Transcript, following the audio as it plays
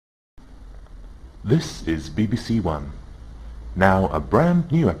This is BBC One. Now a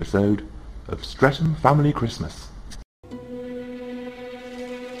brand new episode of Streatham Family Christmas.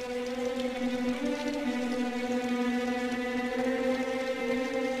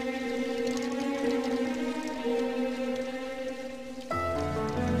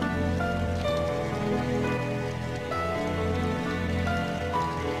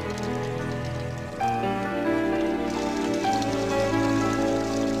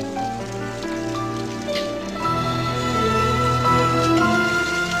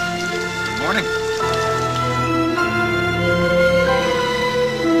 Morning.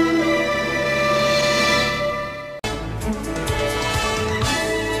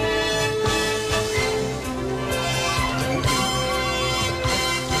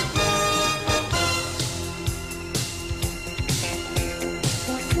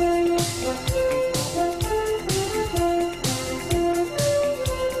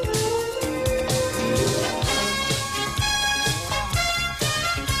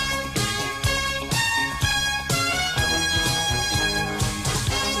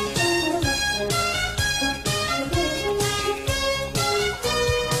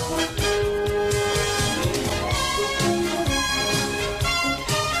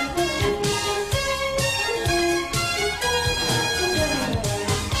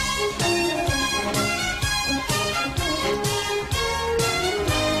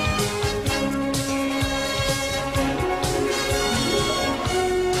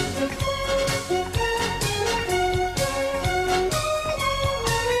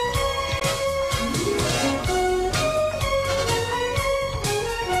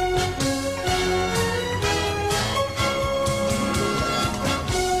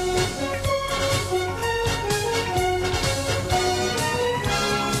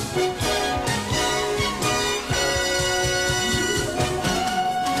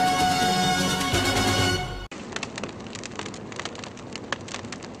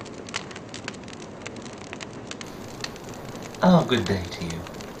 Oh, good day to you.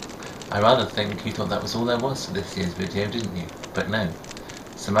 I rather think you thought that was all there was to this year's video, didn't you? But no.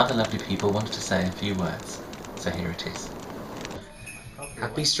 Some other lovely people wanted to say a few words, so here it is.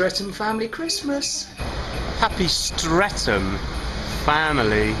 Happy Streatham Family Christmas! Happy Streatham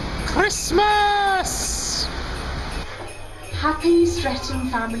Family Christmas! Happy Streatham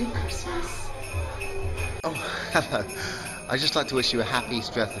Family Christmas. Oh, hello. I'd just like to wish you a happy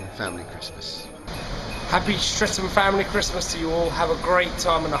Streatham Family Christmas. Happy Streatham Family Christmas to you all. Have a great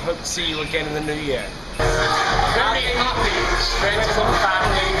time and I hope to see you again in the new year. Very happy Streatham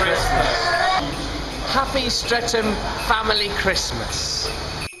Family Christmas! Happy Streatham Family Christmas.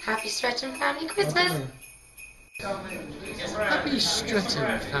 Happy Streatham Family Christmas. Happy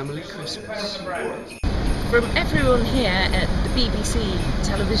Streatham Family Christmas. From everyone here at the BBC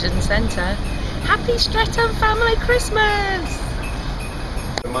Television Centre, Happy Streatham Family Christmas!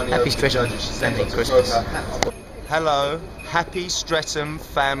 Happy Streatham Family Christmas. Hello, Happy Streatham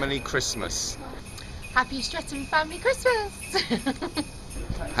Family Christmas. Happy Streatham Family Christmas!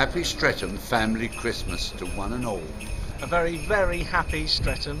 Happy Streatham Family Christmas to one and all. A very, very happy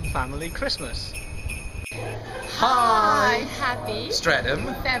Streatham Family Christmas. Hi, Happy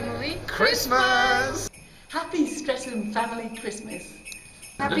Streatham Family Christmas! Happy Streatham Family Christmas.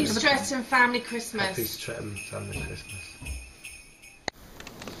 Happy Streatham Family Christmas. Streatham Family Christmas.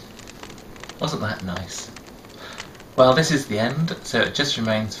 Wasn't that nice? Well, this is the end, so it just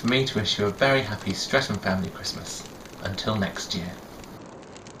remains for me to wish you a very happy Streatham Family Christmas. Until next year.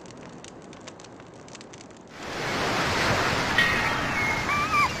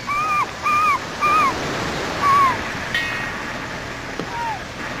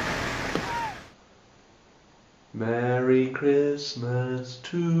 Merry Christmas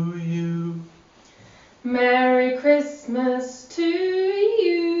to you. Merry Christmas to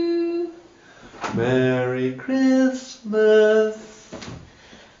you. Merry Christmas.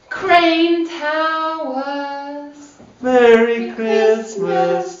 Crane Towers. Merry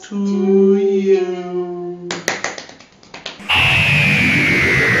Christmas to